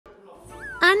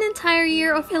An entire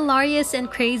year of hilarious and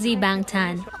crazy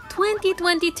Bangtan.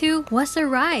 2022 was a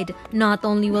ride. Not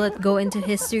only will it go into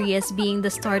history as being the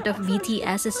start of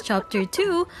BTS's Chapter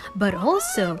 2, but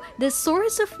also the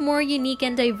source of more unique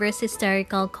and diverse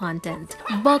hysterical content.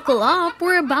 Buckle up,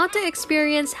 we're about to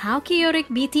experience how chaotic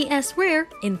BTS were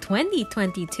in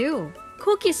 2022.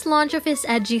 Cookie's launch of his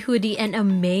edgy hoodie and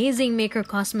amazing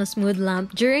Microcosmos mood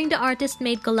lamp during the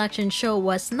artist-made collection show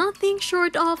was nothing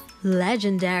short of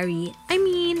legendary. I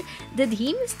mean, did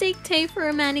he mistake Tae for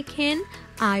a mannequin?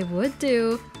 I would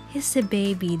do. He's a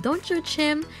baby, don't judge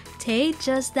him. Tae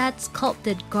just that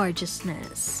sculpted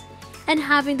gorgeousness. And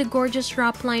having the gorgeous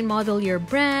rap line model your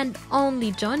brand,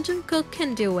 only Jungkook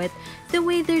can do it. The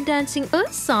way they're dancing a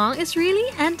song is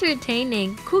really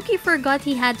entertaining. Cookie forgot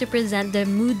he had to present the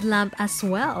mood lamp as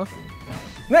well.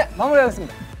 네,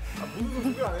 마무리하겠습니다.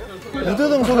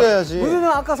 무드등 소개해야지. 무드등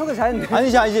아까 소개 잘했는데.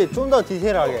 아니지. 좀 더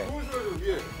디테일하게.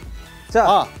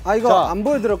 자, 이거 안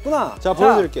보여드렸구나. 자,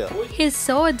 보여드릴게요. He's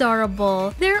so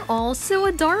adorable. They're all so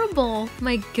adorable.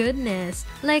 My goodness.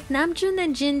 Like Namjoon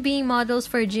and Jin being models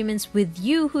for Jimin's With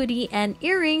You hoodie and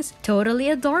earrings. Totally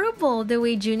adorable. The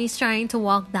way Junie's trying to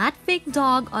walk that fake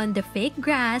dog on the fake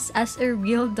grass as a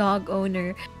real dog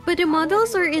owner. But the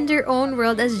models are in their own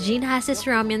world as Jin has his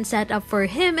ramen set up for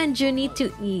him and Junie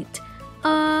to eat.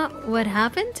 What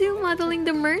happened to modeling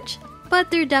the merch? But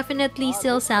they're definitely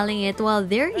still selling it while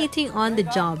they're eating on the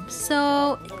job,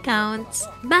 so it counts.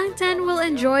 Bangtan will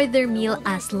enjoy their meal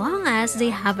as long as they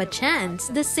have a chance,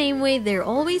 the same way they're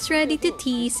always ready to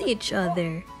tease each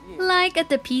other. Like at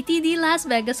the PTD Las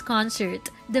Vegas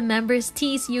concert, the members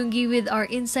tease Yoongi with our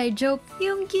inside joke,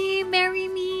 "Yoongi,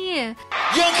 marry me!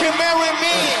 Yoongi, marry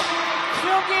me!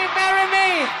 Yoongi, marry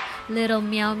me!" Little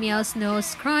Meow Meow's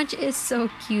nose crunch is so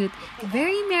cute.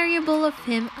 Very marryable of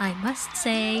him, I must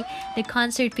say. The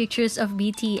concert pictures of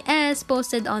BTS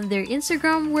posted on their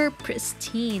Instagram were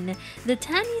pristine. The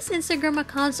Tanny's Instagram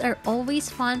accounts are always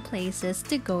fun places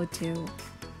to go to.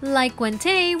 Like when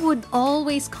Tae would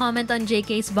always comment on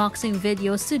JK's boxing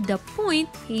videos to the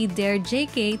point he dared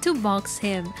JK to box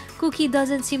him. Cookie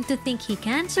doesn't seem to think he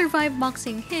can survive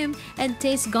boxing him, and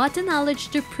Tae's got the knowledge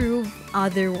to prove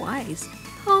otherwise.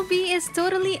 Hobie is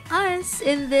totally us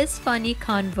in this funny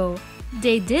convo.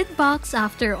 They did box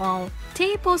after all.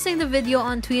 Tae posting the video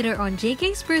on Twitter on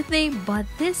JK's birthday, but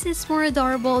this is more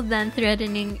adorable than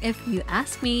threatening if you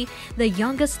ask me. The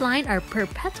youngest line are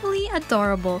perpetually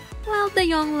adorable, while the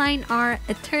young line are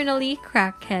eternally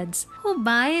crackheads. Who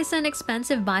buys an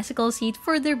expensive bicycle seat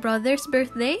for their brother's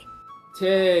birthday?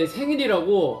 제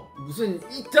생일이라고 무슨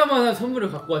이따만한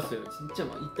선물을 갖고 왔어요. 진짜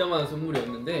막 이따만한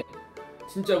선물이었는데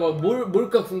진짜 막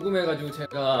뭘까 궁금해가지고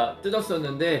제가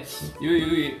뜯었었는데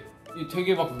여기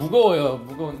되게 막 무거워요.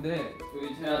 무거운데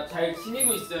여기 제가 잘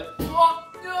지니고 있어요.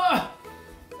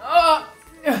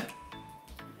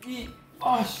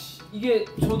 이게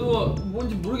저도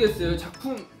뭔지 모르겠어요.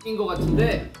 작품인 것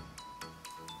같은데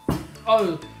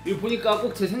이거 보니까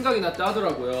꼭 제 생각이 났다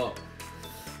하더라고요.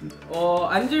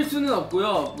 앉을 수는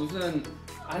없고요. 무슨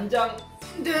안장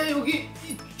근데 여기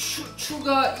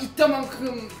추가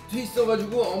이따만큼 돼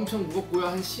있어가지고 엄청 무겁고요.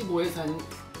 한 15에서 한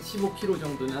 15kg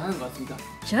정도는 하는 것 같습니다.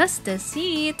 Just a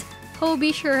seat.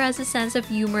 Hobie sure has a sense of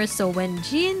humor, so when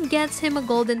Jin gets him a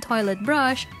golden toilet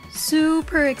brush,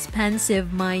 super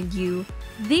expensive mind you.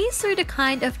 These are the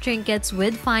kind of trinkets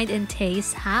we'd find in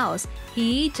Tae's house.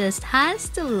 He just has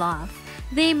to laugh.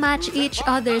 They match each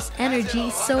other's energy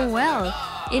so well.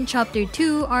 In Chapter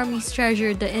 2, ARMYs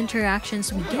treasure the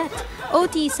interactions we get.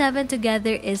 OT7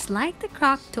 together is like the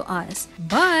crock to us.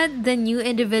 But the new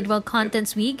individual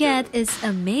contents we get is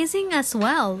amazing as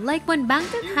well, like when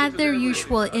Bangtan had their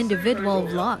usual individual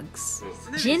vlogs.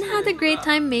 Jin had a great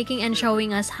time making and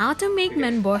showing us how to make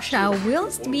menbosha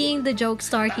whilst being the joke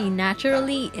star he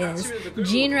naturally is.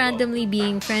 Jin randomly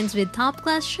being friends with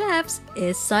top-class chefs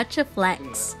is such a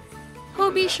flex.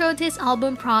 Hobie showed his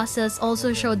album process,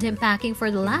 also showed him packing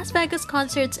for the Las Vegas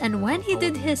concerts, and when he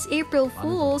did his April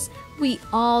Fools, we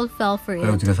all fell for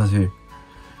it. 제가 사실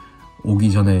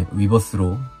오기 전에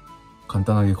위버스로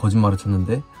간단하게 거짓말을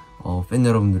쳤는데 팬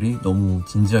여러분들이 너무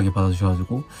진지하게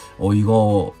받아주셔가지고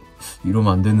이거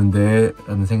이러면 안 되는데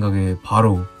라는 생각에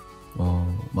바로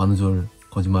만우절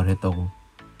거짓말을 했다고.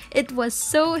 It was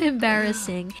so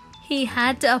embarrassing. He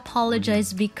had to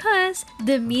apologize because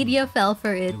the media fell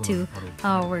for it too.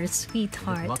 Our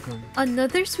sweetheart.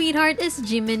 Another sweetheart is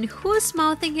Jimin, who's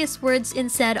mouthing his words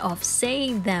instead of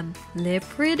saying them. Lip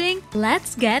reading?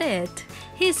 Let's get it.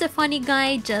 He's a funny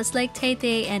guy just like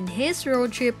Tae and his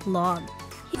road trip vlog.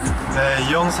 네,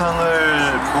 이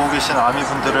영상을 보고 계신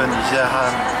아미분들은 이제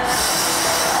한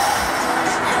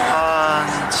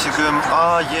지금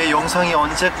얘 영상이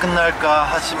언제 끝날까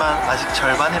하지만 아직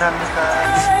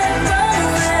절반이랍니다.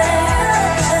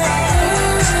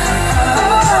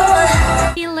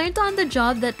 He learned on the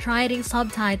job that writing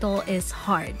subtitle is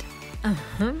hard.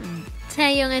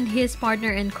 Taeyong and his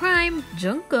partner in crime,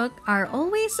 Jungkook, are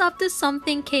always up to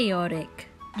something chaotic.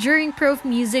 During Proof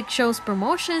Music Show's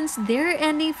promotions, their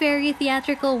ending fairy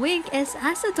theatrical wink is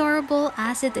as adorable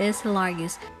as it is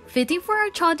hilarious. Fitting for our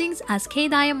choddings, as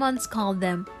K-Diamonds called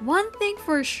them. One thing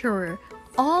for sure,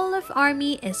 all of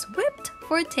ARMY is whipped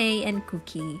for Tae and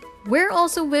Cookie. We're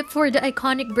also whipped for the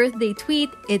iconic birthday tweet,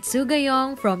 "It's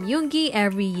Sugayong" from Yoongi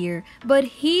every year.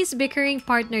 But his bickering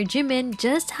partner Jimin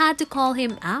just had to call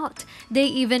him out.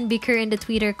 They even bicker in the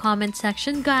Twitter comment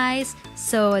section, guys.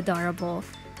 So adorable.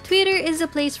 Twitter is a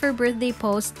place for birthday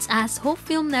posts as Hope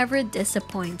Film never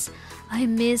disappoints. I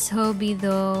miss Hobie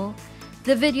though.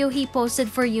 The video he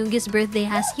posted for Yoongi's birthday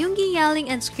has Yoongi yelling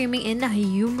and screaming in a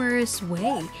humorous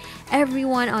way.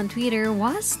 Everyone on Twitter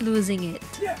was losing it.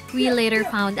 We later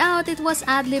found out it was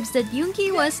ad-libs that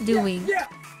Yoongi was doing.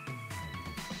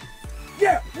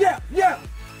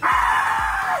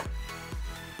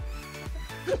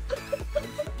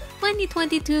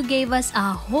 2022 gave us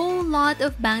a whole lot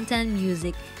of Bangtan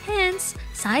music, hence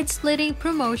side-splitting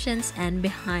promotions and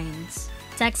behinds.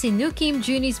 Taxi Nukim,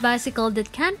 Juni's bicycle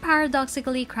that can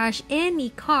paradoxically crash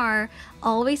any car,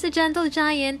 always a gentle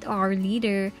giant, our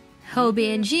leader.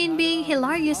 Hobie and Jin being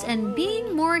hilarious and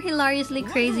being more hilariously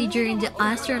crazy during the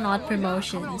astronaut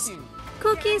promotions.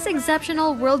 Cookie's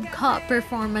exceptional World Cup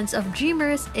performance of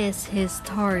Dreamers is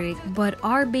historic, but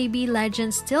our baby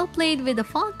legend still played with the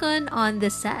Falcon on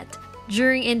the set.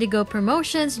 During Indigo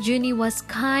promotions, Juni was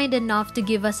kind enough to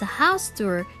give us a house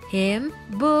tour, him,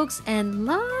 books, and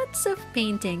lots of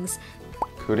paintings.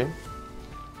 그림?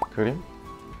 그림?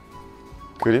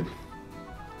 그림?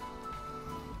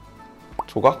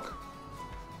 조각?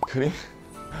 그림?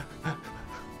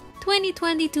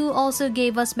 2022 also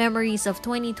gave us memories of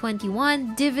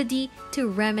 2021 DVD to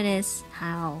reminisce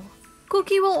how.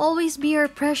 Cookie will always be our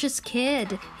precious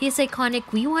kid. His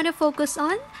iconic We Wanna Focus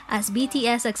On as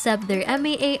BTS accept their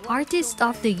MAA Artist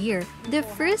of the Year, the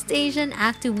first Asian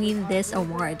act to win this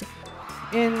award.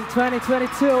 In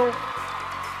 2022,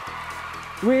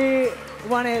 we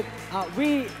wanna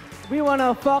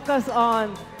focus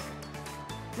on.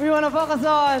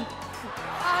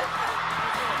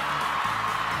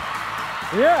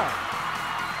 Yeah,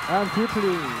 I'm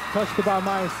deeply touched by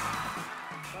my.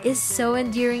 Is so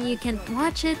endearing you can't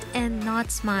watch it and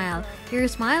not smile. You're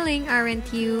smiling,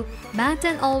 aren't you?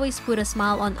 Bangtan always put a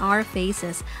smile on our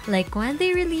faces, like when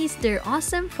they released their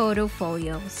awesome photo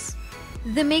folios.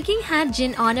 The making had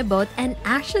Jin on a boat and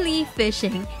actually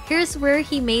fishing. Here's where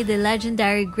he made the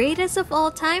legendary greatest of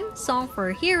all time song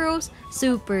for heroes,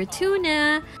 Super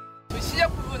Tuna.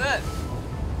 시작 부분은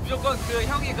무조건 그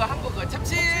형이 그 한국 그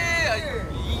참치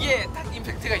이게 딱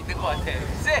임팩트가 있는 것 같아.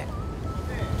 쎄.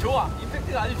 좋아.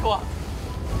 임팩트가 아주 좋아.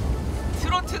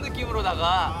 트로트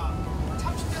느낌으로다가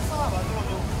참치 댄스 하나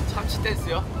만들어줘. 참치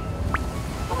댄스요?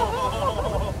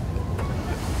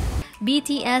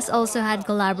 BTS also had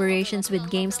collaborations with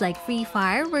games like Free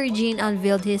Fire, where Jin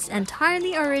unveiled his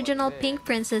entirely original Pink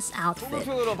Princess outfit.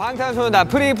 방탄소년단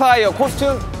프리파이어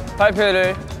코스튬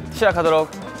발표를 시작하도록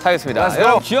하겠습니다.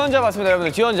 여러분 지원자 봤습니다.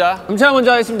 여러분들 지원자. 음차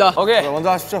먼저 하겠습니다. 오케이. 먼저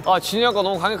하시죠. 진이 형거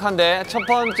너무 강력한데 첫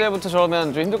번째부터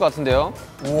저러면 좀 힘들 것 같은데요.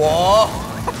 우와.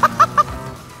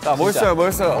 자, 멋있어요,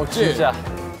 멋있어요. 진짜.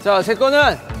 자, 제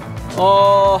거는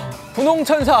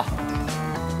분홍천사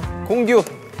공규.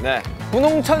 네.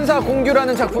 분홍천사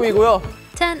공규라는 작품이고요.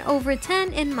 10 over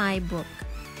 10 in my book.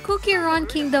 Cookie Run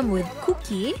Kingdom with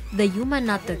Cookie, the human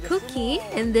not the cookie,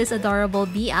 in this adorable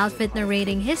bee outfit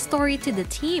narrating his story to the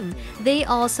team. They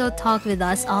also talked with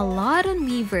us a lot on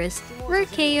Weverse, where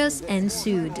chaos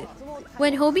ensued.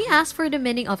 When Hobie asked for the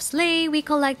meaning of slay, we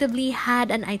collectively had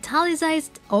an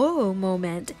italicized "oh"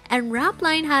 moment, and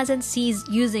Rapline hasn't ceased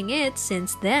using it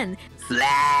since then.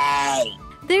 Slay!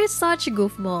 They're such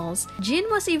goofballs. Jin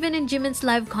was even in Jimin's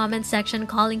live comment section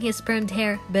calling his permed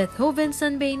hair Beethoven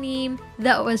Sunbeinim.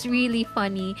 That was really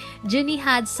funny. Jinny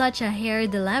had such a hair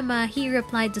dilemma. He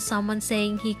replied to someone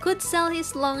saying he could sell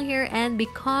his long hair and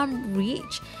become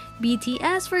rich.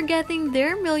 BTS for getting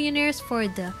their millionaires for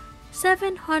the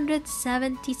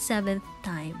 777th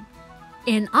time.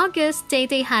 In August,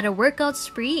 Tay-Tay had a workout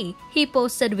spree. He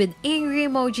posted with angry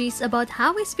emojis about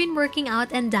how he's been working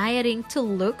out and dieting to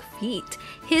look fit.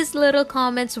 His little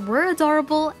comments were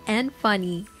adorable and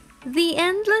funny. The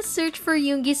endless search for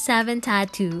Yoongi's 7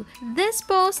 tattoo. This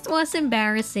post was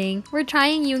embarrassing. We're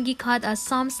trying Yoongi, cut us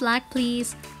some slack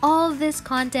please. All this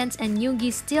content and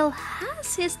Yoongi still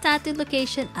has his tattoo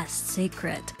location a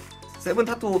secret. 세븐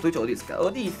타투 도대체 어디 있을까?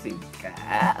 어디 있을까?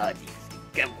 어디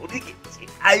있을까? 모르겠지.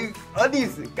 아유, 어디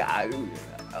있을까? 아유,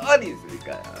 어디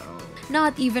있을까?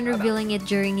 Not even revealing it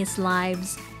during his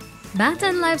lives.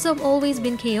 Bangtan lives have always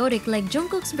been chaotic, like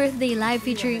Jungkook's birthday live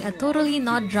featuring a totally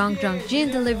not drunk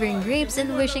Jin delivering grapes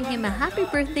and wishing him a happy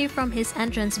birthday from his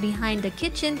entrance behind the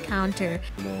kitchen counter.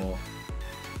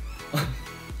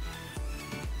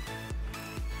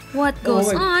 What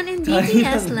goes on in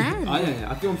BTS land?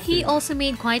 He also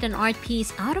made quite an art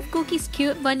piece out of Cookie's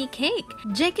cute bunny cake.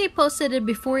 JK posted it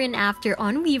before and after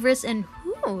on Weverse, and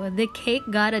the cake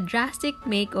got a drastic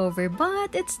makeover,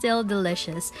 but it's still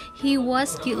delicious. He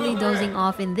was cutely dozing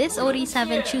off in this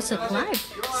OD7 Chuseok live.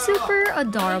 Super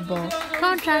adorable.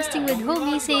 Contrasting with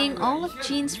Hobi saying all of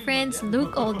Jin's friends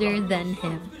look older than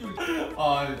him.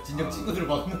 진영 친구들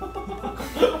봤나?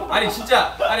 아니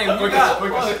진짜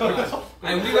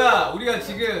우리가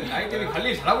지금 나이 때문에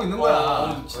관리를 잘하고 있는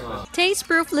거야. Tae's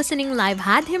proof listening live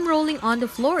had him rolling on the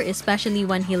floor, especially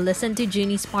when he listened to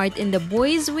Jinny's part in the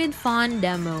Boys with Fun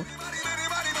demo.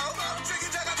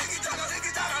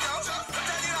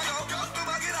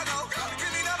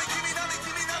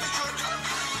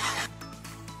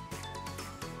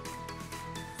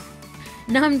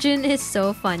 Namjoon is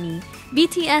so funny.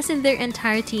 BTS in their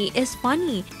entirety is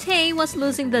funny. Tae was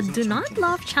losing the do not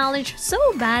laugh challenge so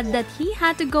bad that he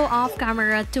had to go off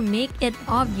camera to make it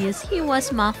obvious he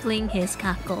was muffling his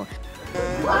cackle.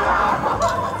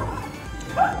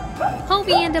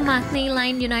 Hobi and the Matinee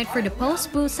line unite for the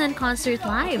post-Busan concert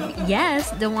live.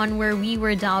 Yes, the one where we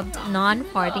were dubbed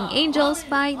non-farting angels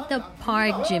by the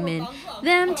Park Jimin.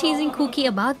 Them teasing Cookie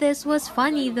about this was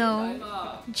funny though.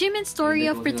 Jimin's story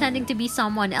of pretending to be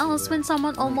someone else when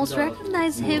someone almost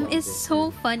recognized him is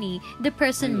so funny. The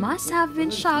person must have been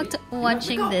shocked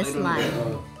watching this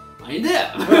live.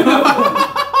 아닌데?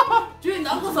 주인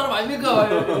남부 사람 아닙니까?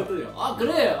 아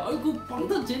그래? 그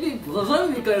방탄 재미 부산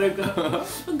사람입니까? 이럴까?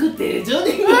 그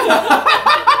대전인가?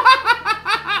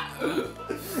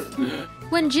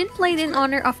 When Jin played in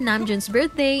honor of Namjoon's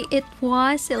birthday, it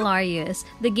was hilarious.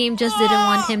 The game just didn't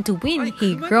want him to win.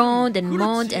 He groaned and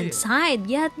moaned and sighed,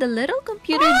 yet the little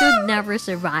computer dude never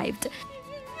survived.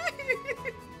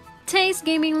 Tae's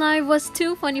gaming live was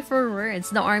too funny for words.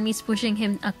 The army's pushing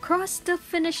him across the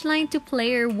finish line to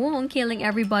player Wong, killing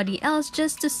everybody else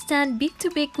just to stand beak to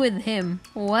beak with him.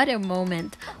 What a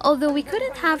moment. Although we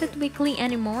couldn't have it weekly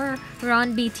anymore,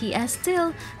 Ron BTS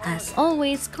still, as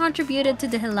always, contributed to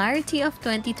the hilarity of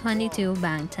 2022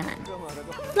 Bangtan.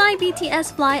 Fly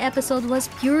BTS Fly episode was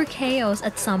pure chaos.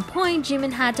 At some point,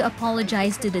 Jimin had to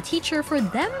apologize to the teacher for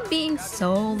them being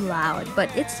so loud, but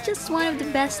it's just one of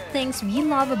the best things we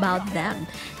love about them.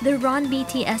 The Ron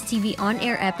BTS TV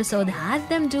on-air episode had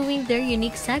them doing their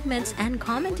unique segments and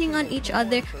commenting on each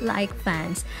other like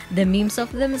fans. The memes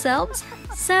of themselves?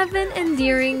 7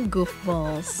 endearing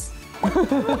goofballs.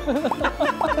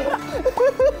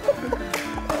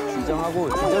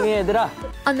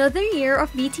 Another year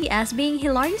of BTS being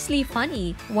hilariously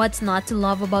funny. What's not to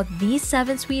love about these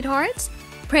 7 sweethearts?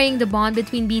 Praying the bond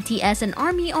between BTS and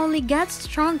ARMY only gets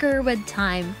stronger with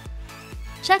time.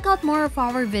 Check out more of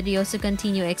our videos to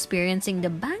continue experiencing the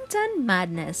Bangtan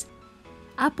madness.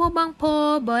 Apo bang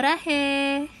po,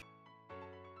 borahe!